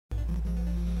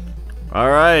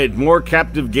Alright, more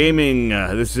captive gaming.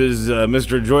 This is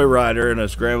Mr. Joyrider and a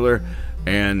Scrambler,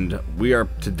 and we are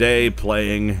today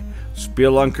playing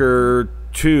Spelunker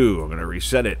II. I'm going to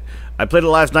reset it. I played it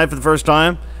last night for the first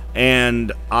time,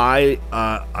 and I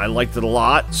liked it a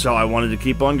lot, so I wanted to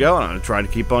keep on going. I'm going to try to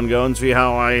keep on going, see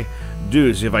how I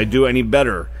do, see if I do any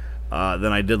better than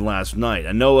I did last night.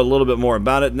 I know a little bit more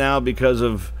about it now because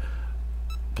of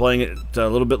playing it a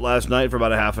little bit last night for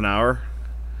about a half an hour.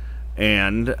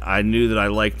 And I knew that I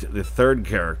liked the third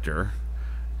character,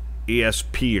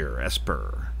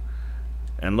 Esper.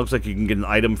 And it looks like you can get an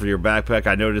item for your backpack.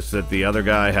 I noticed that the other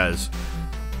guy has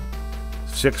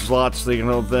 6 slots so you can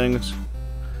hold things.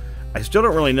 I still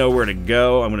don't really know where to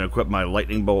go. I'm going to equip my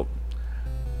lightning bolt.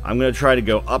 I'm going to try to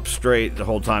go up straight the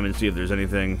whole time and see if there's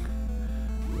anything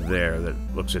there that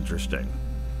looks interesting.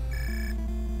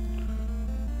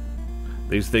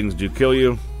 These things do kill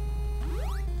you.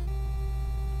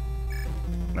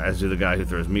 As do the guy who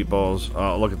throws meatballs.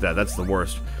 Oh, look at that. That's the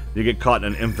worst. You get caught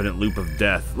in an infinite loop of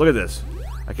death. Look at this.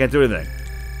 I can't do anything.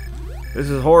 This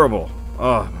is horrible.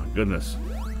 Oh, my goodness.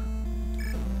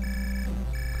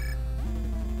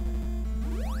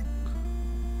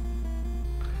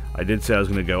 I did say I was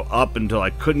going to go up until I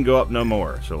couldn't go up no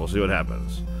more. So we'll see what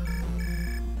happens.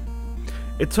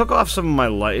 It took off some of my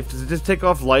life. Does it just take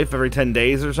off life every 10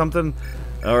 days or something?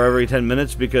 Or every 10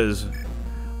 minutes? Because...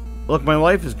 look, my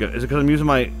life is good. Is it because I'm using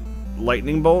my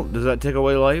lightning bolt? Does that take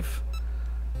away life?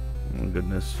 Oh,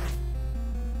 goodness.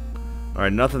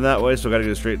 Alright, nothing that way, so I gotta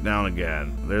go straight down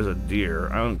again. There's a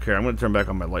deer. I don't care. I'm gonna turn back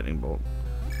on my lightning bolt.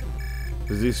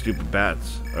 Because these stupid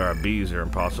bats, or bees, are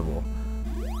impossible.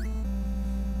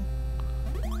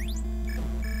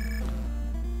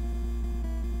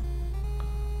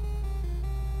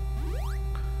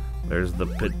 There's the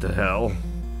pit to hell.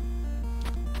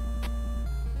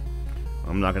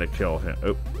 I'm not gonna kill him.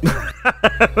 Oh.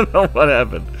 I don't know what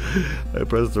happened. I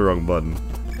pressed the wrong button.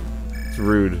 It's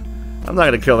rude. I'm not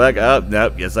gonna kill that guy. Oh,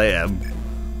 nope. Yes, I am.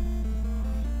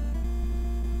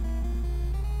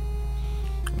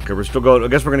 Okay, we're still going. I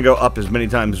guess we're gonna go up as many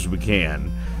times as we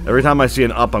can. Every time I see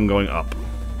an up, I'm going up.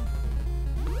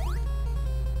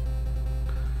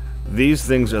 These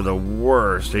things are the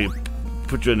worst. They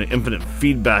put you in an infinite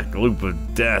feedback loop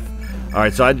of death.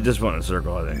 Alright, so I just want a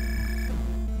circle, I think.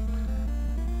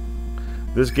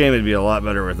 This game would be a lot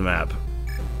better with the map.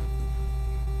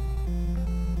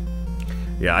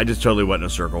 Yeah, I just totally went in a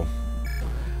circle.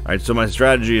 Alright, so my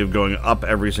strategy of going up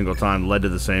every single time led to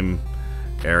the same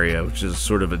area, which is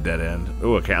sort of a dead end.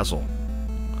 Ooh, a castle.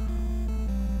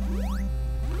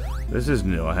 This is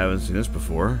new. I haven't seen this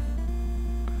before.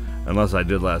 Unless I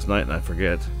did last night and I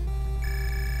forget.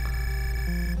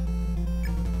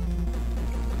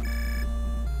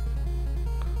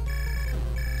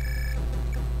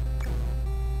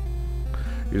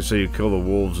 You say you kill the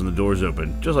wolves and the doors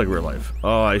open, just like real life.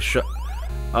 Oh,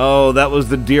 oh, that was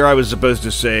the deer I was supposed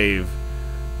to save.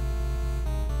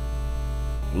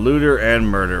 Looter and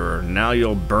murderer. Now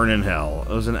you'll burn in hell.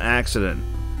 It was an accident.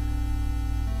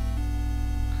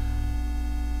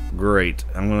 Great.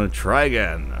 I'm gonna try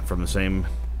again from the same...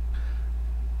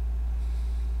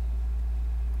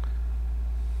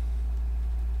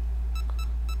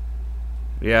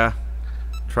 yeah.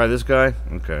 Try this guy?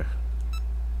 Okay.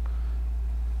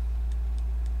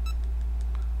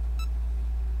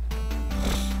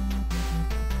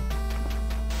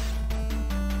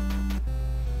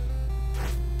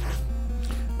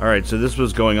 Alright, so this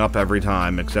was going up every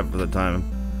time, except for the time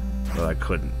that I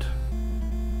couldn't.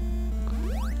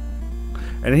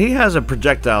 And he has a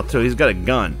projectile, too. He's got a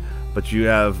gun, but you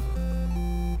have...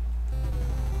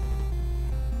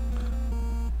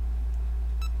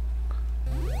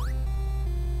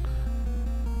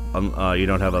 you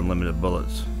don't have unlimited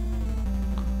bullets.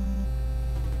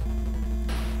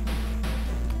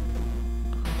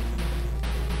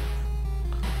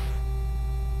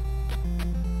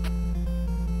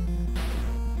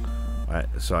 Alright,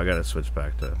 so I gotta switch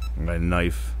back to my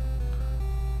knife.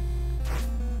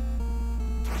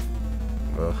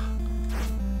 Ugh.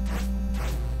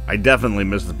 I definitely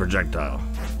missed the projectile.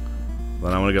 But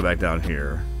I'm gonna go back down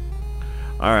here.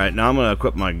 Alright, now I'm gonna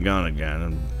equip my gun again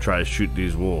and try to shoot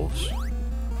these wolves.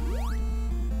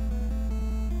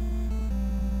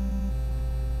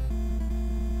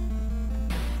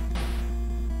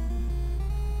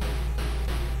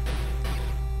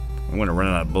 I'm gonna run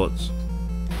out of bullets.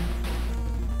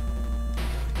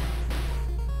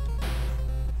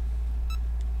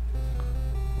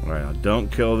 Alright, now don't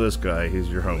kill this guy. He's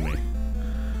your homie.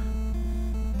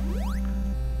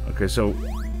 Okay, so...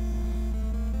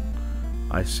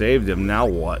 I saved him. Now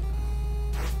what?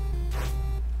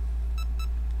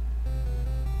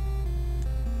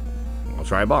 I'll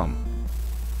try a bomb.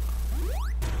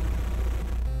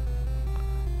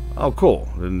 Oh, cool.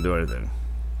 Didn't do anything.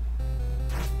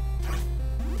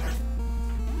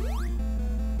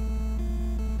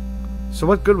 So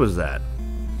what good was that?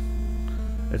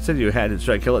 It said you had it.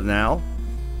 Should I kill it now?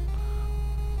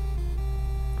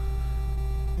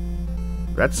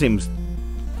 That seems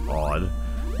odd.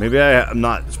 Maybe I'm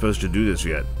not supposed to do this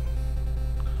yet.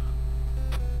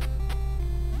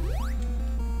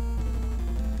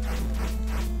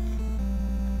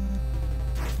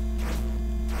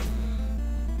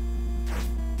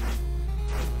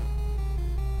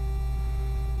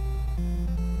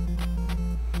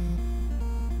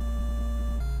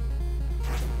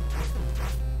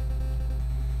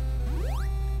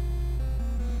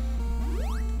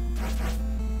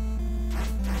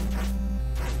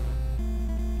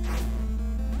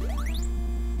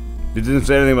 It didn't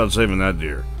say anything about saving that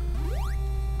deer.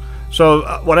 So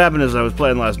what happened is I was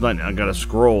playing last night and I got a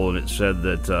scroll and it said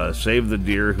that save the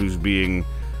deer who's being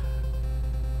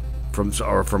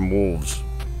from wolves.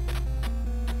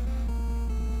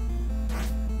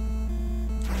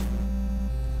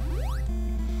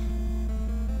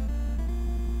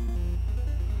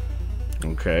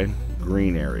 Okay,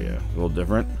 green area, a little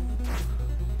different.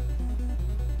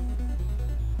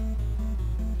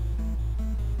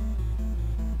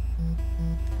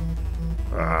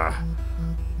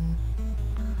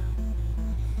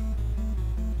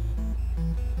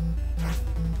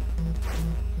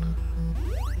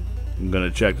 I'm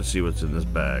gonna check to see what's in this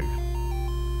bag.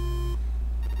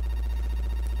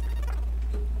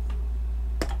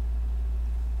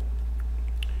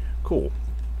 Cool.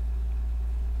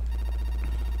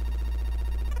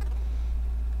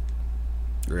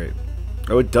 Great.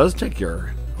 Oh, it does take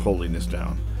your holiness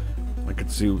down. I could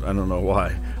see. I don't know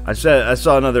why. I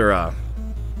saw another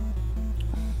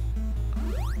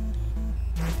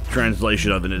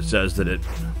translation of it. It says that it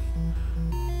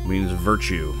means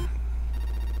virtue.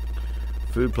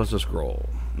 Food plus a scroll.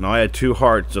 Now I had 2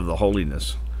 hearts of the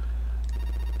holiness.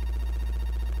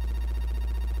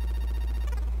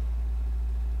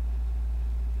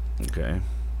 Okay.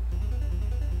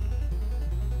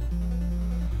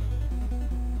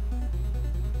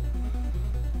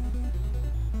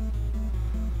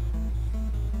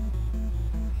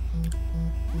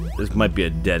 This might be a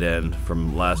dead end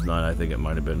from last night. I think it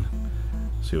might have been.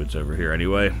 See what's over here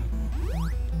anyway.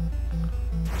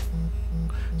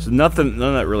 So none of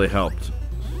that really helped.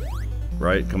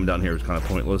 Right? Coming down here was kind of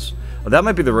pointless. Oh, that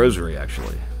might be the rosary,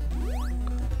 actually.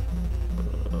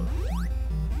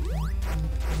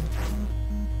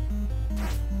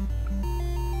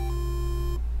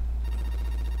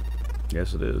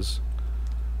 Yes, it is.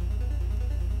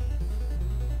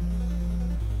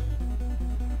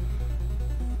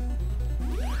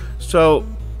 So,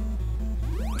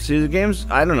 see, the game's,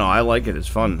 I don't know, I like it, it's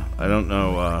fun. I don't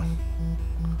know,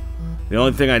 the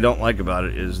only thing I don't like about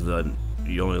it is that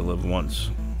you only live once.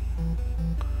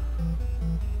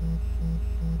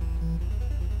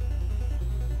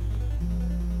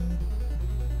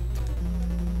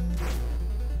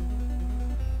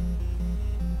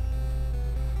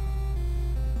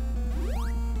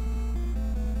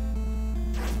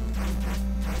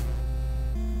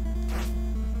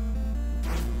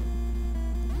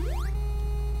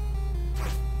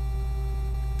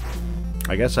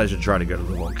 I guess I should try to go to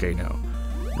the volcano.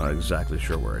 Not exactly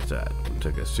sure where it's at.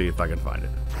 I'll see if I can find it.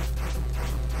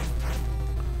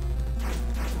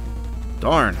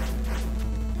 Darn.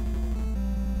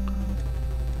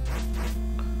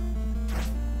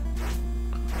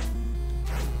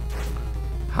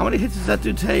 How many hits does that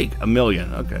dude take?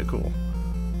 1,000,000. Okay, cool.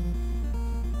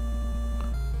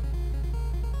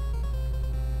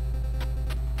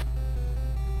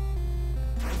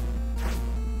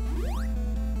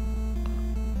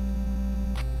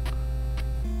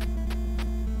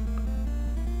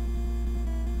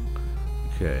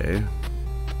 Okay.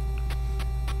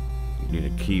 Need a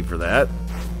key for that.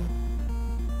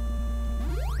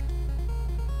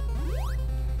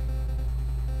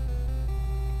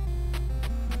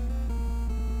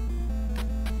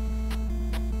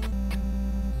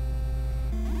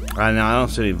 Now I don't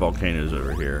see any volcanoes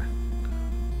over here.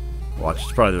 Watch,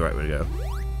 it's probably the right way to go.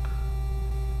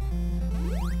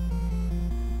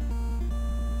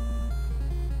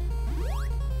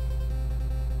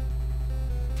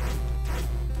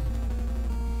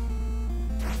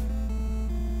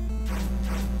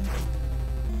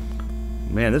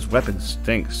 Man, this weapon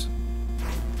stinks.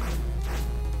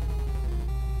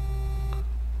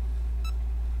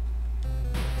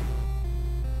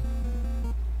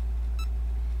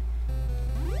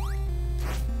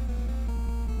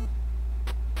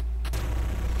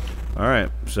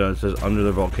 Alright, so it says under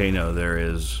the volcano there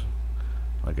is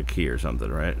like a key or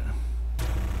something, right?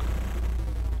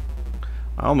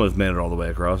 I almost made it all the way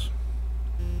across.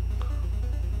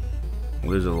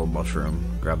 Well, there's a little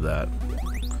mushroom. Grab that.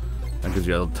 That gives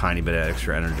you a little tiny bit of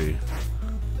extra energy.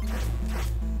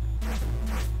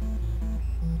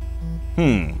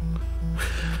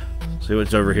 See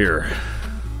what's over here.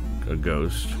 A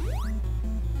ghost.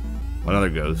 Another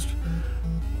ghost.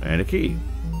 And a key.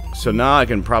 So now I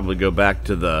can probably go back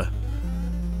to the...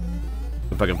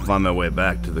 If I can find my way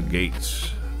back to the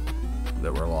gates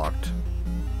that were locked.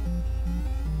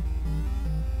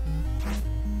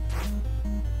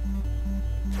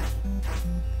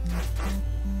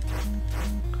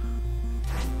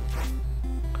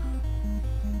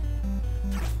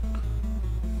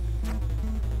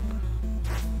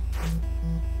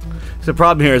 So the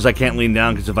problem here is I can't lean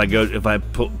down because if I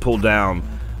pull down,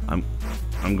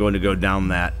 I'm going to go down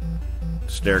that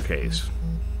staircase.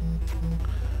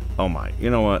 Oh my! You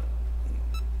know what?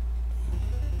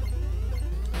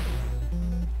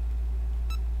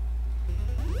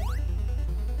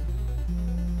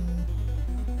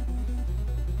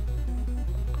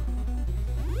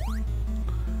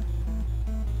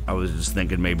 I was just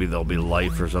thinking maybe there'll be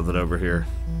life or something over here.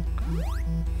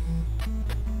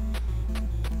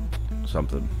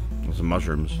 Something. With some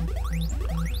mushrooms.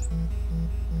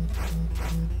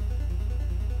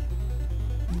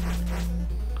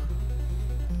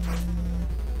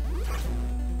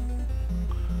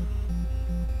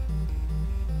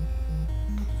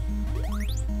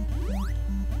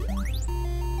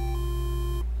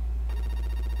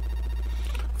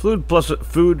 Food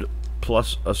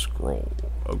plus a scroll.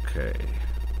 Okay.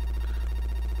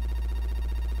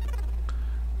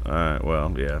 Alright,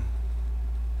 well, yeah.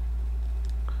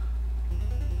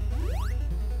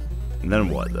 And then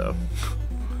what, though?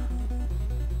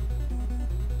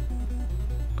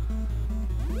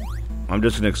 I'm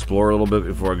just gonna explore a little bit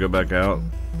before I go back out.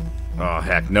 Oh,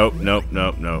 heck. Nope, nope,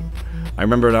 nope, nope. I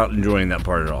remember not enjoying that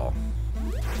part at all.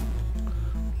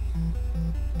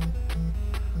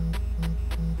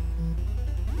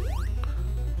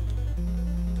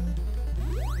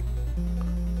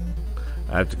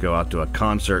 I have to go out to a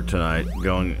concert tonight.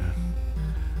 Going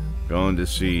to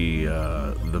see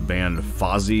the band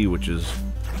Fozzy, which is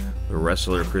the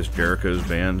wrestler Chris Jericho's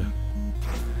band.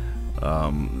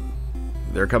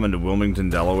 They're coming to Wilmington,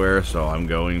 Delaware, so I'm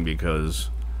going because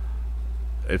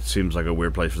it seems like a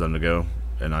weird place for them to go,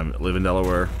 and I live in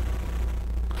Delaware.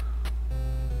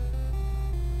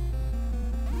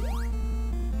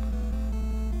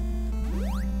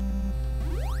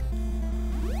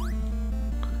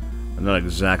 I'm not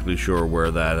exactly sure where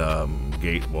that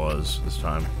gate was this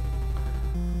time.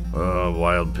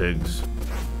 Wild pigs.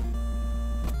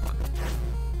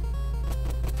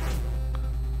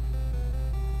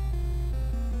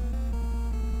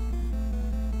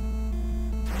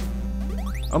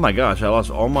 Oh my gosh, I lost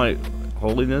all my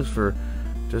holiness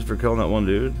just for killing that one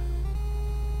dude.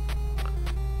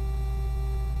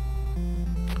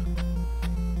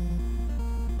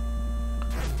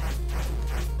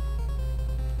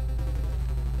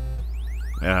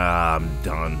 Ah, I'm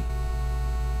done.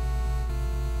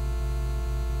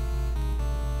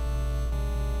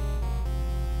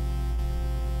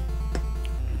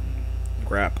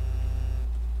 Crap.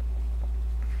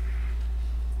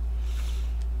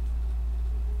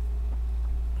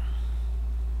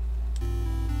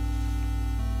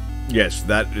 Yes,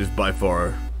 that is by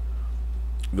far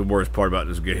the worst part about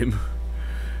this game.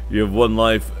 You have one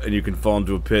life and you can fall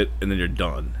into a pit and then you're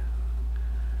done.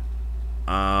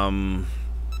 I'm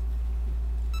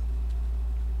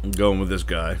going with this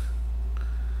guy.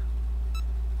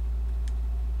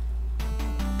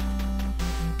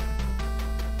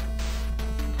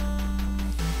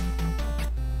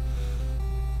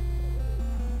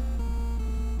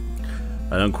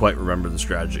 I don't quite remember the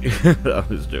strategy that I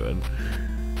was doing.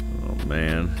 Oh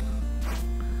man.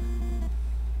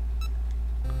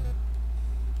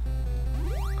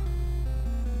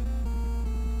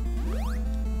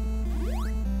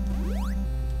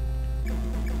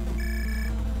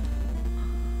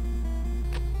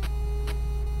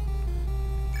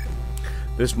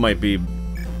 This might be...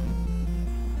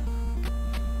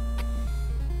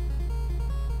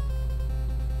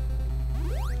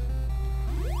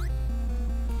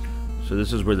 So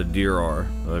this is where the deer are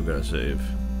that I've got to save.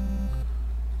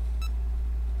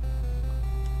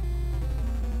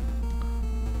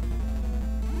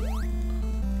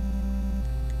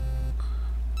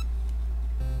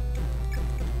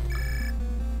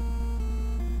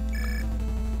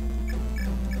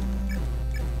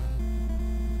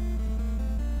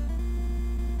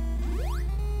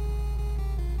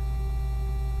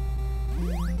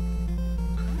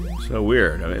 So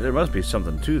weird. I mean, there must be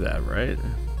something to that, right?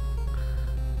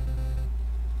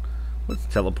 What's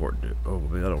teleport do? Oh,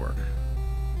 maybe that'll work.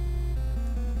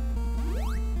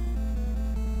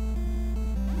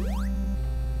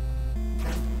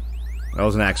 That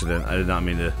was an accident. I did not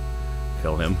mean to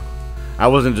kill him. I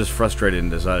wasn't just frustrated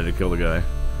and decided to kill the guy.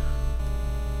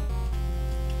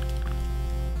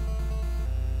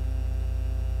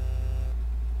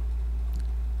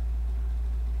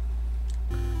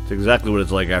 It's exactly what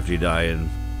it's like after you die in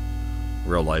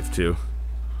real life, too.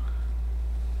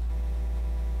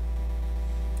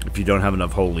 If you don't have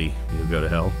enough holy, you'll go to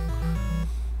hell.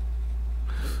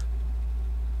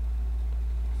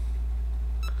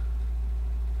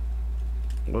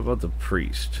 What about the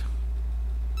priest?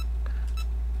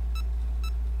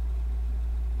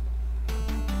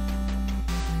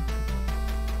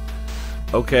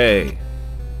 Okay.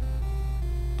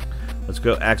 Let's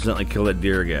go accidentally kill that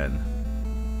deer again.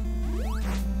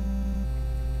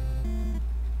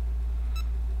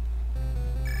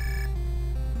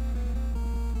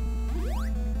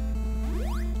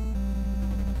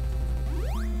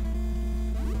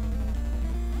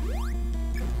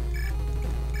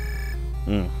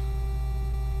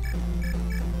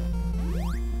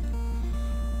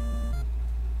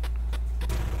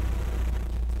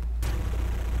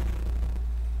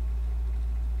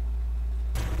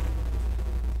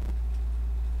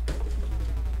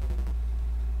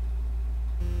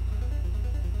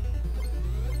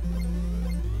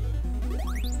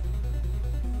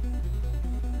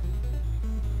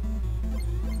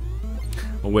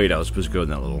 Oh wait, I was supposed to go in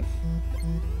that little...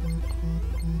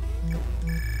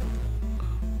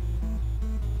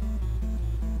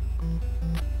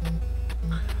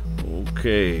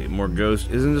 Okay, more ghosts.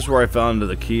 Isn't this where I found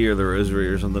the key or the rosary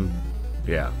or something?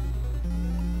 Yeah.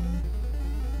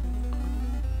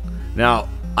 Now,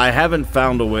 I haven't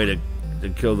found a way to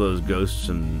kill those ghosts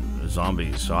and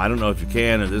zombies, so I don't know if you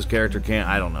can or this character can't.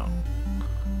 I don't know.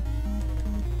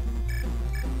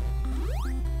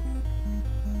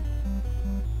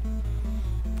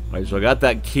 Alright, so I got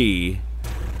that key.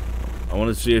 I want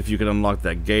to see if you can unlock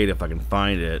that gate if I can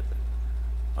find it.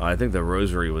 I think the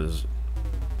rosary was...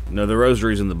 No, the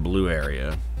rosary's in the blue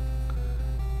area.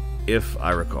 If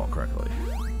I recall correctly.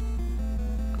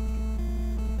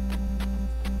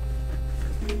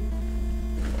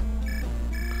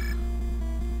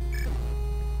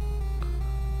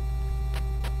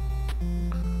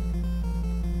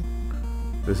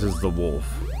 This is the wolf.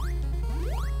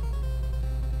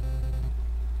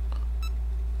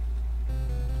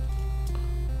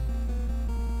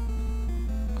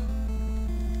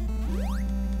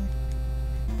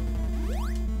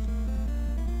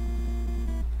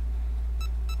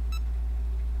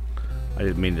 I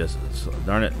didn't mean to,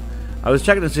 darn it. I was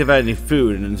checking to see if I had any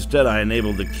food, and instead I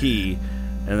enabled the key,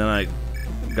 and then I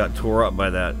got tore up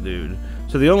by that dude.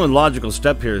 So the only logical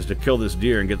step here is to kill this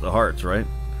deer and get the hearts, right?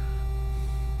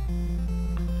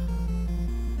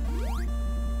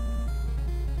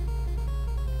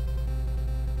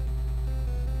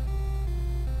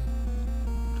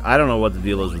 I don't know what the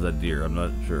deal is with that deer. I'm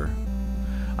not sure.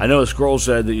 I know a scroll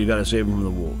said that you gotta save him from the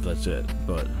wolf. That's it,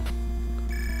 but...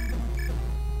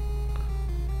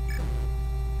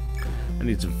 I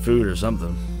need some food or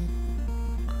something.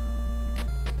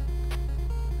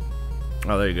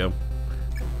 Oh, there you go.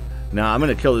 Now I'm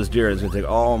gonna kill this deer. It's gonna take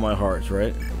all my hearts,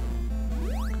 right?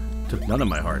 Took none of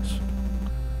my hearts.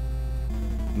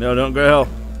 No, don't go to hell.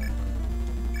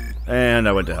 And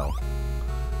I went to hell.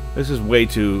 This is way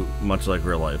too much like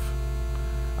real life.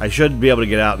 I should be able to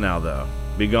get out now, though.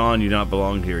 Be gone, you do not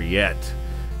belong here yet.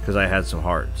 Because I had some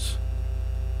hearts.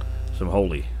 Some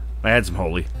holy. I had some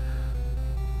holy.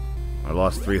 I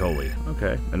lost 3 holy.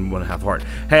 Okay. And 1.5 heart.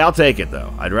 Hey, I'll take it,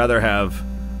 though. I'd rather have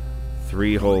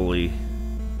 3 holy...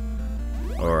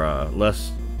 Or,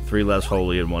 3 less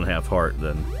holy and 1.5 heart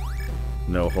than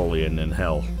no holy and in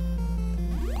hell.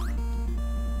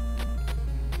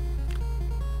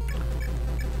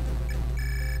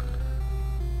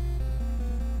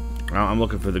 I'm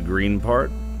looking for the green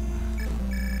part.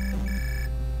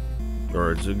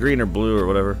 Or it's a green or blue or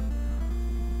whatever.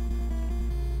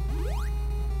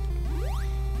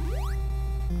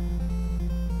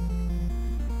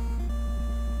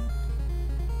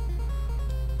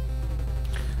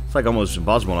 It's like almost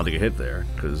impossible not to get hit there,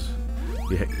 because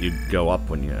you go up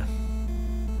when you...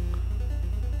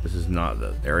 This is not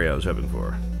the area I was hoping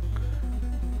for.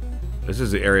 This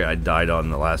is the area I died on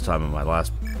the last time in my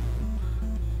last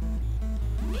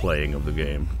playing of the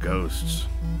game. Ghosts.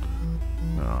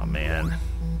 Oh man.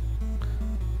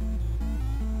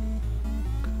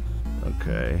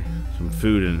 Okay. Some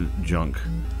food and junk.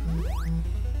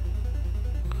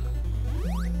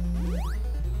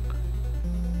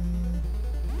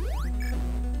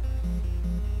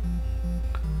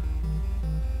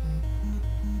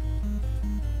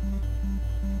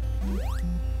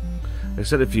 They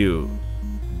said if you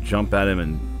jump at him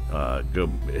and go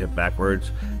hit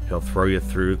backwards, he'll throw you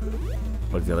through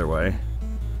like the other way.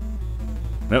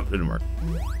 Nope, didn't work.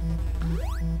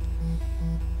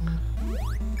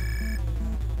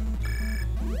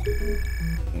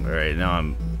 Alright, now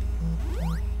I'm...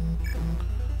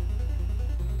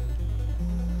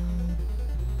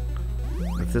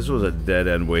 If this was a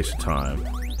dead-end waste of time,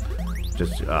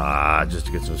 just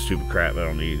to get some stupid crap I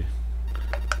don't need.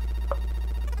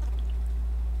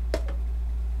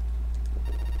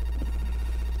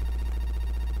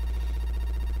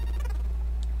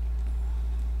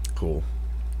 Cool.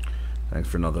 Thanks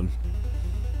for nothing.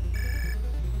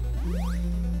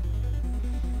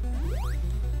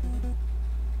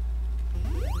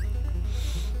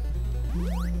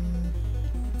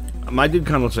 My dude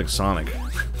kind of looks like Sonic.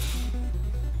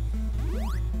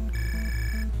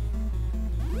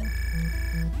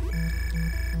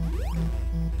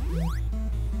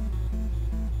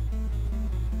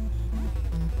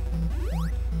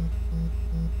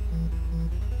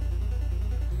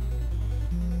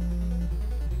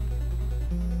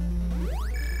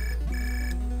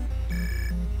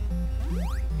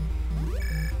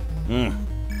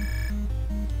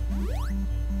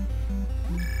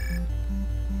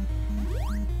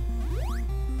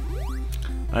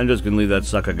 I'm just gonna leave that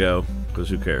sucker go, because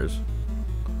who cares?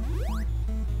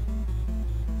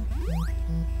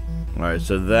 Alright,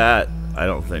 so that I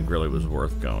don't think really was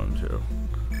worth going to.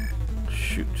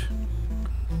 Shoot.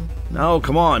 No,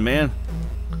 come on, man.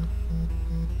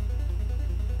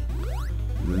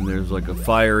 And then there's like a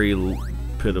fiery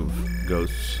pit of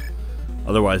ghosts,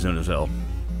 otherwise known as hell.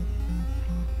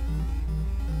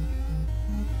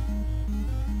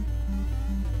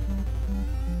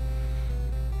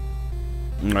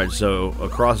 Alright, so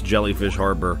across Jellyfish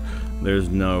Harbor, there's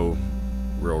no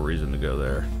real reason to go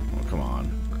there. Oh, come on.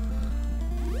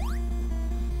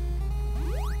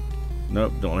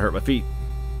 Nope, don't want to hurt my feet.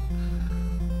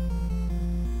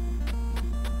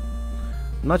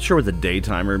 I'm not sure what the day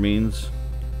timer means.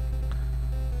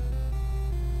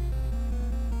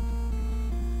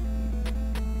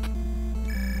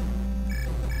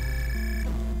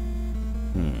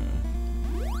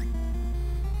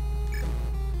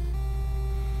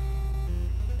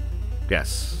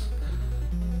 Yes.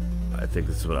 I think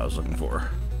this is what I was looking for.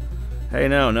 Hey,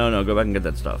 no, go back and get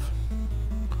that stuff.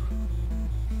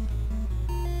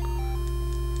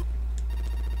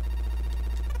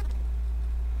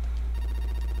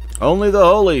 Only the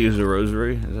holy use a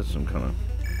rosary? Is that some kind of...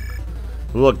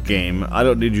 Look, game, I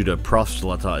don't need you to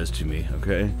proselytize to me,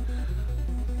 okay?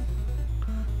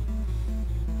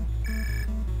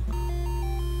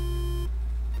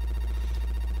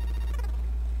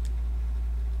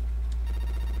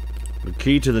 The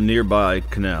key to the nearby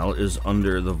canal is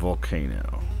under the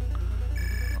volcano.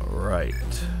 Alright.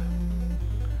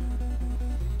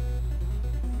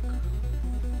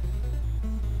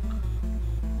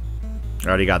 I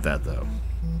already got that, though.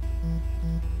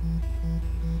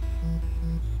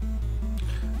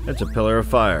 It's a pillar of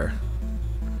fire.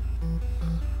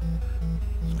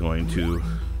 It's going to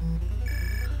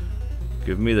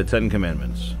give me the 10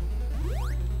 Commandments.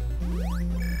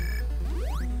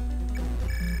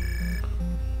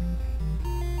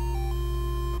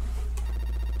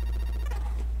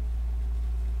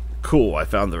 Cool, I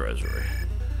found the rosary.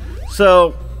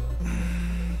 So,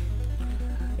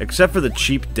 except for the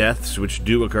cheap deaths which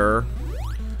do occur,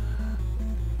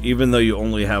 even though you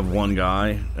only have one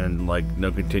guy and like no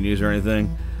continues or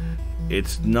anything,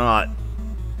 it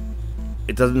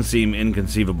doesn't seem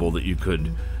inconceivable that you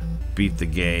could beat the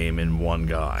game in one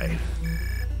guy,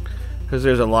 because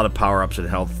there's a lot of power-ups and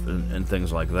health and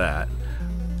things like that.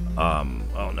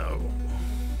 Oh no.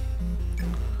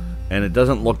 And it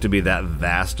doesn't look to be that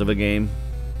vast of a game.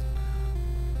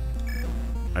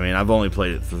 I mean, I've only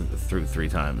played it through 3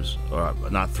 times. Or,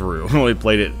 not through. I've only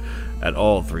played it at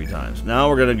all 3 times. Now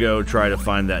we're going to go try to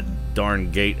find that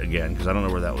darn gate again, because I don't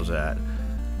know where that was at.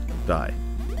 Die.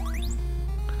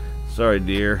 Sorry,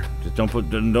 dear. Just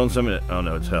don't send me... Oh,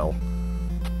 no, it's hell.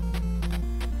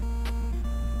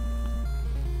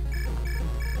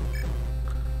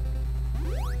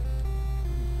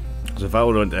 Because if I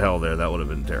would have went to hell there, that would have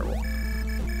been terrible.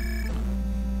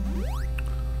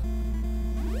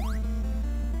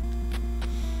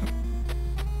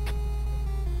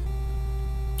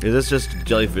 Is this just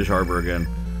Jellyfish Harbor again?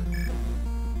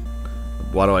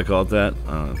 Why do I call it that?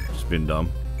 Just being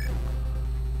dumb.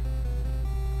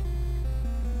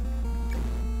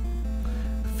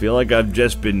 I feel like I've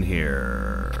just been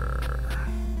here.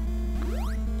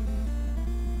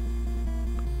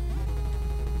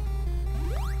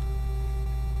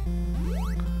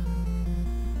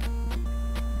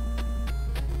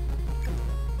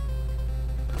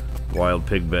 Wild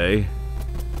Pig Bay.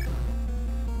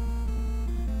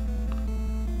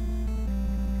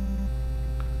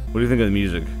 What do you think of the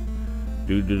music?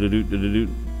 Do do do do do do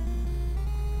do.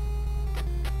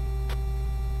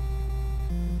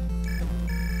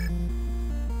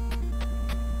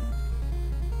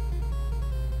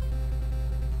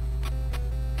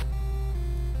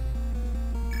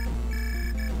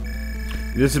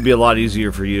 This would be a lot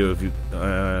easier for you if you...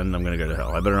 and I'm gonna go to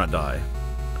hell. I better not die.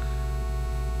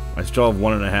 I still have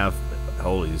 1.5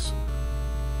 holies.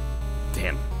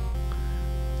 Damn.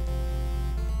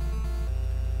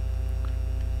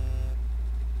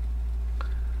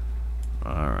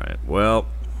 Alright, well...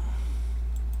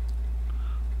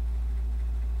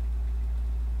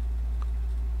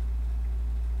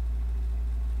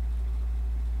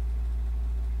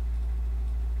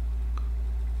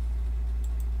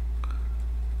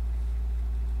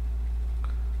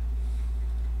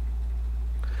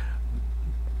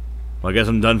 Well, I guess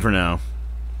I'm done for now.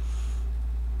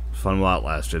 Fun while it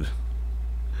lasted.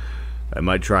 I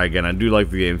might try again. I do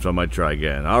like the game, so I might try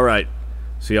again. Alright.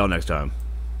 See y'all next time.